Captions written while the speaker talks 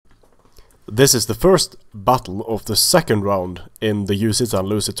This is the first battle of the second round in the Use It and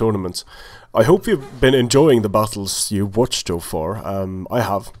Lose It tournament. I hope you've been enjoying the battles you've watched so far. I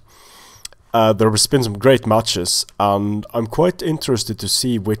have. There has been some great matches, and I'm quite interested to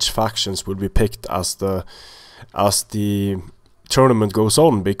see which factions will be picked as the tournament goes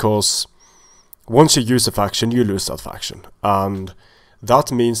on, because once you use a faction, you lose that faction, and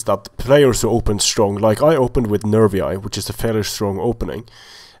that means that players who open strong, like I opened with Nervii, which is a fairly strong opening.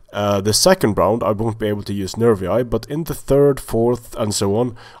 The second round I won't be able to use Nervii, but in the third, fourth and so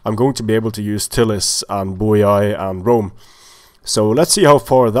on, I'm going to be able to use Tillis and Boii and Rome. So let's see how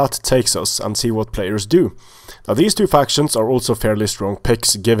far that takes us and see what players do. Now these two factions are also fairly strong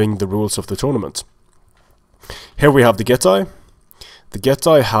picks given the rules of the tournament. Here we have the Getae. The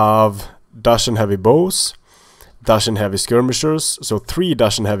Getae have dash and heavy bows, dash and heavy skirmishers, so 3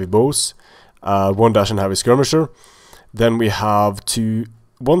 dash and heavy bows, 1 dash and heavy skirmisher. Then we have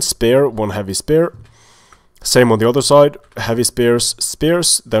 1 spear, 1 heavy spear. Same on the other side, heavy spears,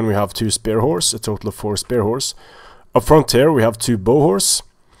 spears. Then we have 2 spear horse, a total of 4 spear horse. Up front here we have 2 bow horse.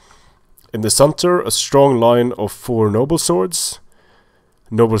 In the center, a strong line of 4 noble swords,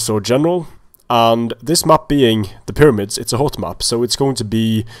 noble sword general. And this map being the pyramids, it's a hot map, so it's going to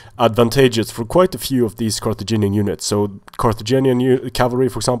be advantageous for quite a few of these Carthaginian units. So Carthaginian cavalry,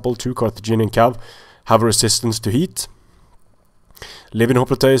 for example, 2 Carthaginian cav have resistance to heat. Libyan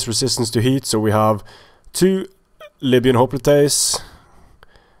hoplites resistance to heat, so we have 2 Libyan hoplites,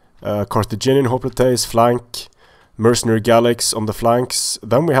 Carthaginian hoplites flank, mercenary Gallics on the flanks.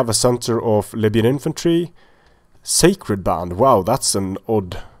 Then we have a center of Libyan infantry, sacred band, wow, that's an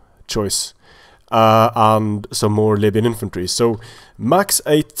odd choice. And some more Libyan infantry. So max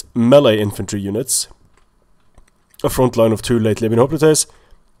 8 melee infantry units, a front line of 2 late Libyan hoplites,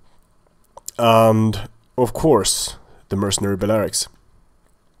 and of course the mercenary Balearics.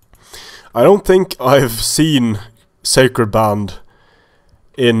 I don't think I've seen Sacred Band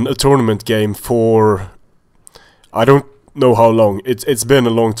in a tournament game for I don't know how long. It's been a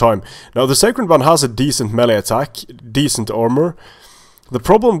long time. Now the Sacred Band has a decent melee attack, decent armor. The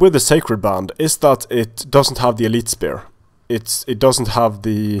problem with the Sacred Band is that it doesn't have the elite spear. It doesn't have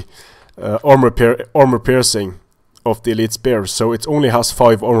the armor piercing of the elite spear, so it only has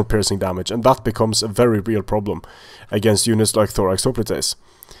 5 armor piercing damage, and that becomes a very real problem against units like Thorax hoplites.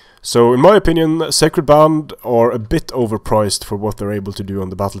 So in my opinion, Sacred Band are a bit overpriced for what they're able to do on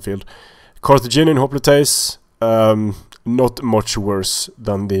the battlefield. Carthaginian hoplites, not much worse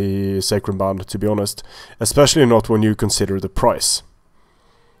than the Sacred Band, to be honest, especially not when you consider the price.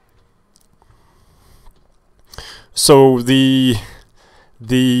 So the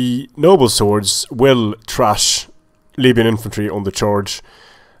noble swords will trash Libyan infantry on the charge,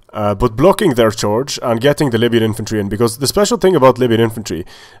 but blocking their charge and getting the Libyan infantry in, because the special thing about Libyan infantry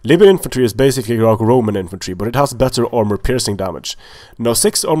is basically like Roman infantry, but it has better armor piercing damage. Now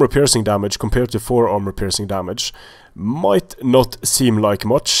 6 armor piercing damage compared to 4 armor piercing damage might not seem like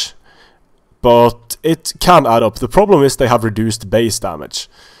much, but it can add up. The problem is they have reduced base damage.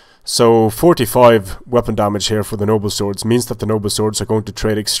 So 45 weapon damage here for the noble swords means that the noble swords are going to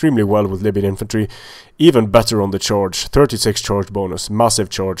trade extremely well with Libyan infantry, even better on the charge. 36 charge bonus, massive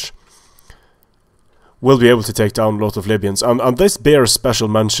charge. Will be able to take down a lot of Libyans, and this bears special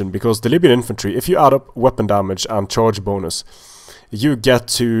mention because the Libyan infantry, if you add up weapon damage and charge bonus, you get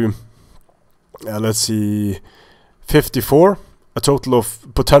to let's see, 54, a total of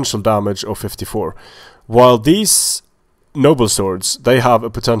potential damage of 54, while these noble swords, they have a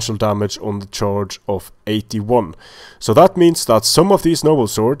potential damage on the charge of 81. So that means that some of these noble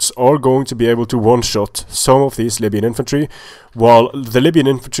swords are going to be able to one-shot some of these Libyan infantry, while the Libyan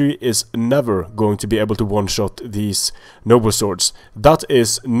infantry is never going to be able to one-shot these noble swords. That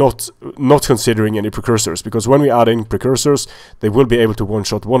is not considering any precursors, because when we add in precursors, they will be able to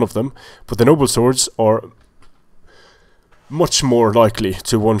one-shot one of them, but the noble swords are much more likely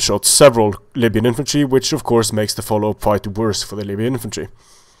to one-shot several Libyan infantry, which of course makes the follow-up fight worse for the Libyan infantry.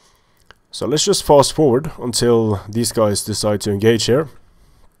 So let's just fast forward until these guys decide to engage here.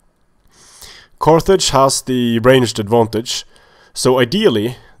 Carthage has the ranged advantage, so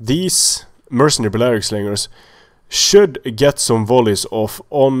ideally these mercenary Balearic slingers should get some volleys off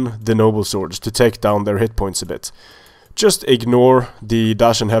on the noble swords to take down their hit points a bit. Just ignore the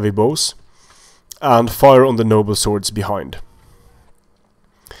dash and heavy bows and fire on the noble swords behind.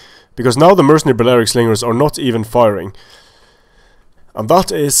 Because now the mercenary Balearic slingers are not even firing, and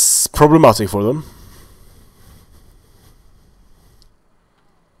that is problematic for them.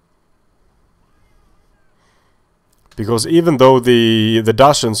 because even though the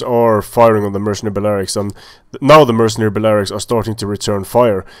Dacians are firing on the mercenary Balearics, and now the mercenary Balearics are starting to return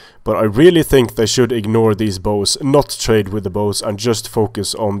fire, but I really think they should ignore these bows, not trade with the bows, and just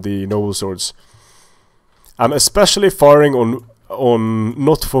focus on the noble swords. And especially firing on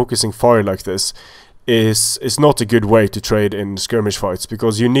not focusing fire like this is not a good way to trade in skirmish fights,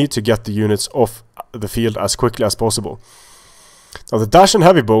 because you need to get the units off the field as quickly as possible. Now the Dacian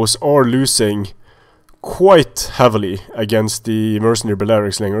heavy bows are losing quite heavily against the mercenary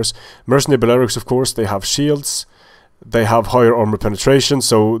Balearic slingers. Mercenary Balearics, of course, they have shields, they have higher armor penetration,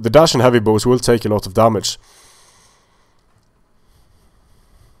 so the Dacian heavy bows will take a lot of damage.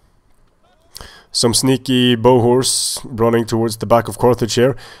 Some sneaky bow horse running towards the back of Carthage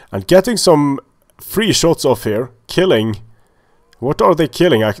here, and getting some free shots off here, killing... What are they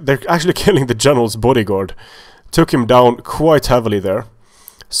killing? They're actually killing the general's bodyguard. Took him down quite heavily there.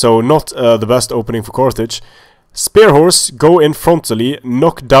 So not the best opening for Carthage. Spear horse go in frontally,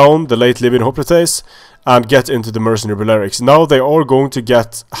 knock down the late Libyan hoplites, and get into the mercenary Balearics. Now they are going to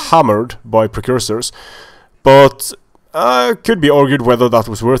get hammered by precursors, but could be argued whether that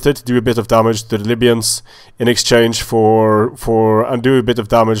was worth it. Do a bit of damage to the Libyans in exchange and do a bit of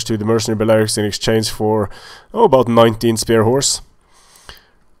damage to the mercenary Balearics in exchange for about 19 spear horse.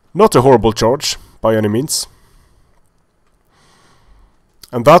 Not a horrible charge by any means.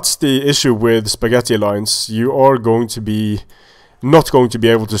 And that's the issue with Spaghetti Alliance. You are going to be not going to be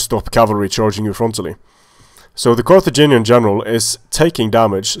able to stop cavalry charging you frontally. So the Carthaginian general is taking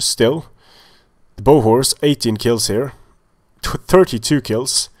damage still. The bow horse, 18 kills here. 32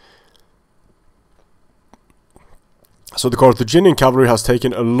 kills. So the Carthaginian cavalry has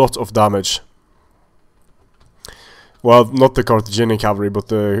taken a lot of damage. Well, not the Carthaginian cavalry, but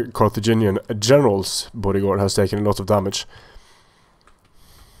the Carthaginian general's bodyguard has taken a lot of damage.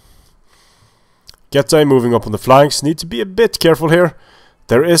 Getae moving up on the flanks. Need to be a bit careful here.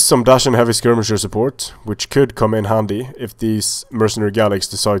 There is some Dacian heavy skirmisher support, which could come in handy if these mercenary Gallics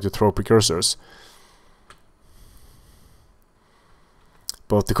decide to throw precursors.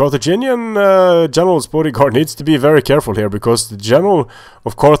 But the Carthaginian general's bodyguard needs to be very careful here, because the general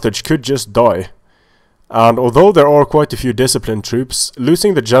of Carthage could just die. And although there are quite a few disciplined troops,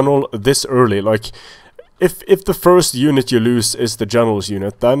 losing the general this early, like if the first unit you lose is the general's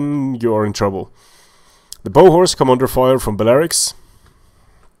unit, then you are in trouble. The bow horse come under fire from Balearics.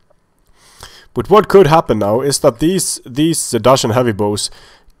 But what could happen now is that these Dacian heavy bows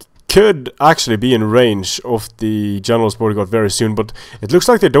could actually be in range of the general's bodyguard very soon, but it looks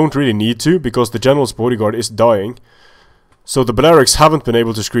like they don't really need to, because the general's bodyguard is dying. So the Balearics haven't been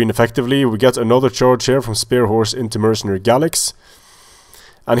able to screen effectively. We get another charge here from Spear Horse into mercenary Gallics.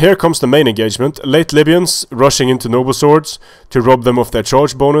 And here comes the main engagement. Late Libyans rushing into noble swords to rob them of their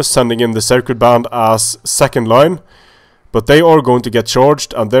charge bonus, sending in the Sacred Band as second line. But they are going to get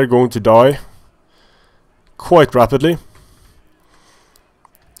charged, and they're going to die quite rapidly.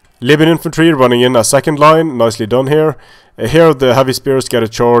 Libyan infantry running in as second line, nicely done here. Here the heavy spears get a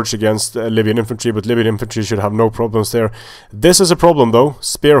charge against Libyan infantry, but Libyan infantry should have no problems there. This is a problem though.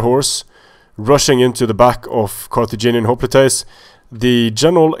 Spear Horse rushing into the back of Carthaginian hoplites. The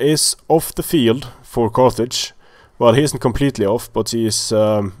general is off the field for Carthage. Well, he isn't completely off, but he's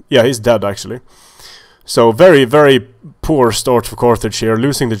he's dead actually. So very, very poor start for Carthage here,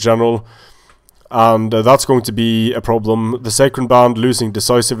 losing the general. And that's going to be a problem. The Sacred Band losing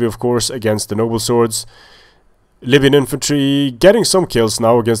decisively, of course, against the noble swords. Libyan infantry getting some kills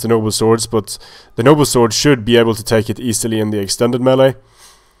now against the noble swords, but the noble swords should be able to take it easily in the extended melee.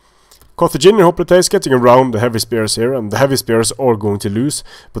 Carthaginian hoplites getting around the heavy spears here, and the heavy spears are going to lose.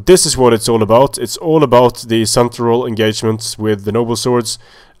 But this is what it's all about. It's all about the central engagements with the noble swords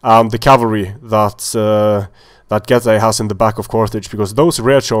and the cavalry that Getae has in the back of Carthage, because those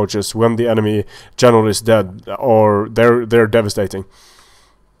rear charges when the enemy general is dead they're devastating.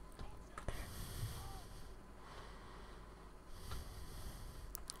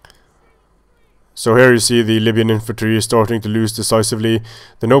 So here you see the Libyan infantry starting to lose decisively.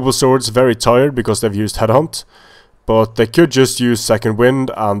 The noble swords very tired because they've used headhunt, but they could just use second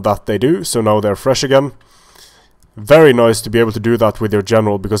wind, and that they do, so now they're fresh again. Very nice to be able to do that with your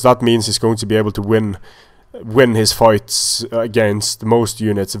general, because that means he's going to be able to win his fights against most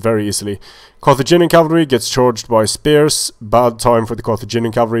units very easily. Carthaginian cavalry gets charged by spears. Bad time for the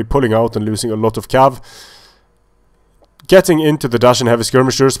Carthaginian cavalry, pulling out and losing a lot of cav. Getting into the Dacian heavy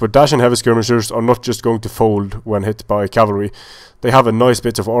skirmishers, but Dacian heavy skirmishers are not just going to fold when hit by cavalry. They have a nice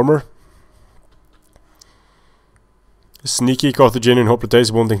bit of armor. Sneaky Carthaginian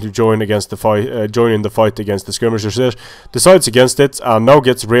hoplites wanting to join against the fight, join in the fight against the skirmishers there, decides against it and now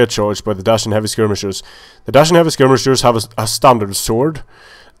gets rear charged by the Dacian heavy skirmishers. The Dacian heavy skirmishers have a standard sword.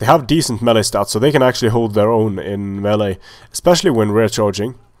 They have decent melee stats, so they can actually hold their own in melee, especially when rear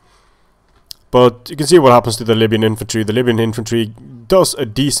charging. But you can see what happens to the Libyan infantry. The Libyan infantry does a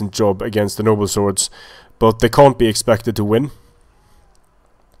decent job against the noble swords, but they can't be expected to win.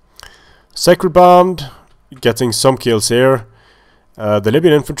 Sacred Band getting some kills here. The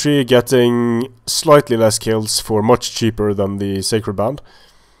Libyan infantry getting slightly less kills for much cheaper than the Sacred Band.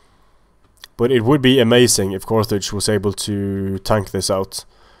 But it would be amazing if Carthage was able to tank this out.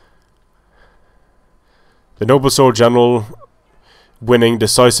 The Noble Sword General winning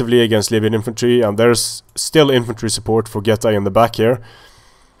decisively against Libyan infantry, and there's still infantry support for Getae in the back here.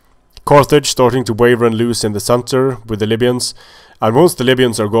 Carthage starting to waver and lose in the center with the Libyans, and once the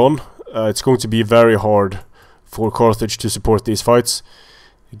Libyans are gone, it's going to be very hard for Carthage to support these fights.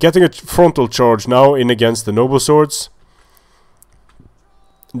 Getting a frontal charge now in against the noble swords.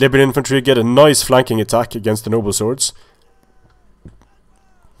 Libyan infantry get a nice flanking attack against the noble swords.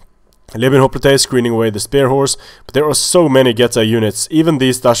 Libyan hoplites screening away the spear horse, but there are so many Getae units, even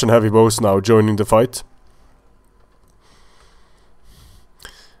these Dacian heavy bows now joining the fight.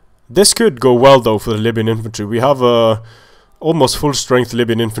 This could go well though for the Libyan infantry. We have almost full strength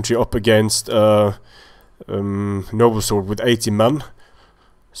Libyan infantry up against noble sword with 80 men.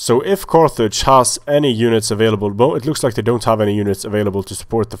 So if Carthage has any units available, well, it looks like they don't have any units available to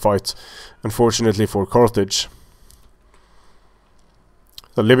support the fight, unfortunately for Carthage.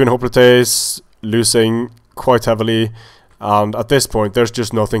 The Libyan hoplites losing quite heavily, and at this point there's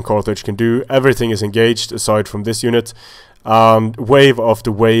just nothing Carthage can do. Everything is engaged aside from this unit, and wave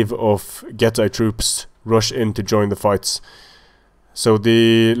after wave of Getae troops rush in to join the fights. So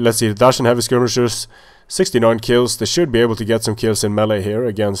let's see, the Dacian heavy skirmishers, 69 kills. They should be able to get some kills in melee here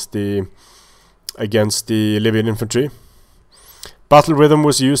against the Libyan infantry. Battle rhythm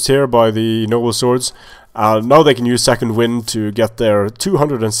was used here by the noble swords. Now they can use second wind to get their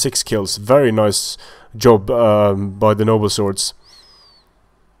 206 kills. Very nice job by the noble swords.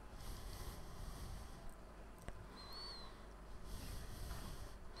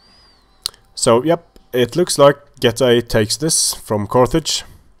 So yep, it looks like Getae takes this from Carthage.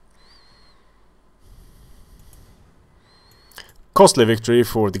 Costly victory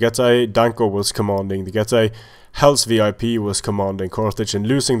for the Getae. Danko was commanding the Getae. Hell's VIP was commanding Carthage, and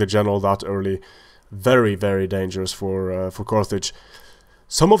losing the general that early, very, very dangerous for Carthage.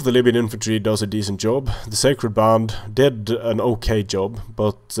 Some of the Libyan infantry does a decent job. The Sacred Band did an okay job,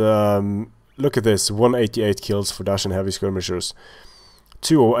 but look at this, 188 kills for Dacian heavy skirmishers.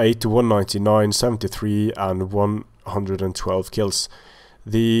 208 to 199, 73 and 112 kills.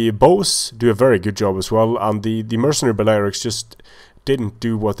 The bows do a very good job as well, and the mercenary Balearics just didn't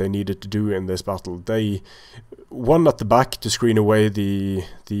do what they needed to do in this battle. They one at the back to screen away the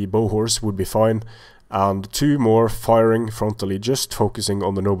bow horse would be fine, and two more firing frontally, just focusing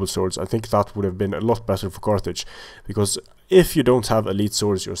on the noble swords. I think that would have been a lot better for Carthage, because if you don't have elite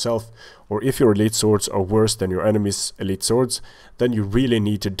swords yourself, or if your elite swords are worse than your enemy's elite swords, then you really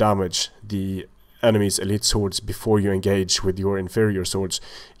need to damage the enemy's elite swords before you engage with your inferior swords.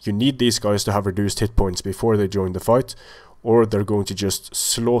 You need these guys to have reduced hit points before they join the fight, or they're going to just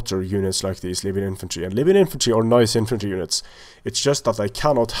slaughter units like these Libyan infantry. And Libyan infantry are nice infantry units. It's just that they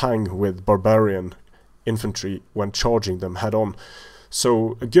cannot hang with barbarian infantry when charging them head on.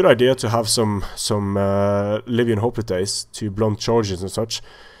 So a good idea to have some Libyan hoplites to blunt charges and such.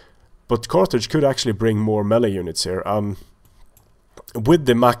 But Carthage could actually bring more melee units here. With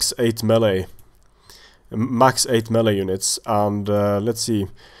the max 8 melee units, and let's see,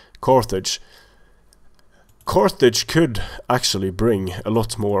 Carthage could actually bring a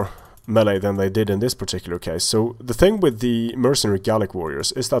lot more melee than they did in this particular case. So the thing with the mercenary Gallic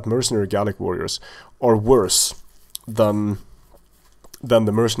warriors is that mercenary Gallic warriors are worse than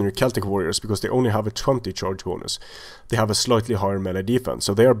the mercenary Celtic warriors, because they only have a 20 charge bonus. They have a slightly higher melee defense,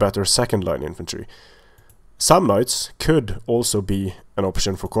 so they are better second line infantry. Samnites could also be an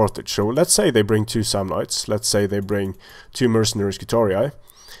option for Carthage. So let's say they bring 2 Samnites, let's say they bring 2 mercenaries Getae,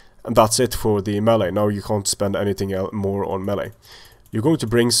 and that's it for the melee. Now you can't spend anything more on melee. You're going to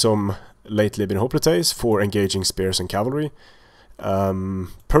bring some late Libyan hoplites for engaging spears and cavalry.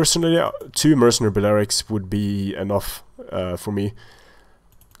 Personally, 2 mercenary Balearics would be enough for me.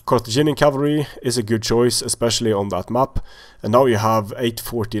 Carthaginian cavalry is a good choice, especially on that map. And now you have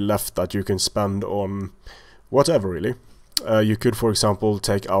 840 left that you can spend on whatever, really. You could, for example,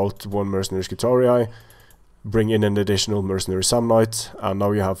 take out 1 mercenary Getae, bring in an additional mercenary Samnite, and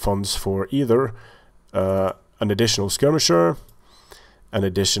now you have funds for either a an additional skirmisher, an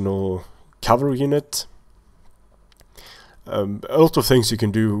additional cavalry unit. A lot of things you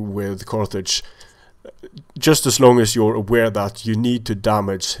can do with Carthage, just as long as you're aware that you need to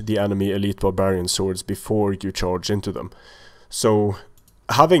damage the enemy elite barbarian swords before you charge into them. So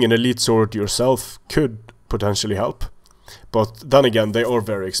having an elite sword yourself could potentially help, but then again they are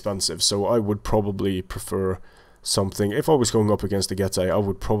very expensive, so I would probably prefer something. If I was going up against the Getae, I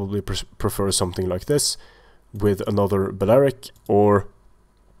would probably prefer something like this with another Balearic or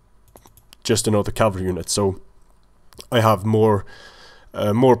just another cavalry unit, so I have more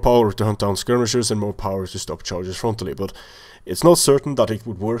power to hunt down skirmishers and more power to stop charges frontally. But it's not certain that it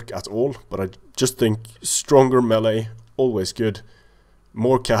would work at all, but I just think stronger melee, always good.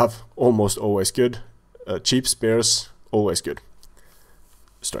 More cav, almost always good. Cheap spears, always good.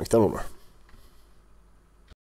 Strength and honor.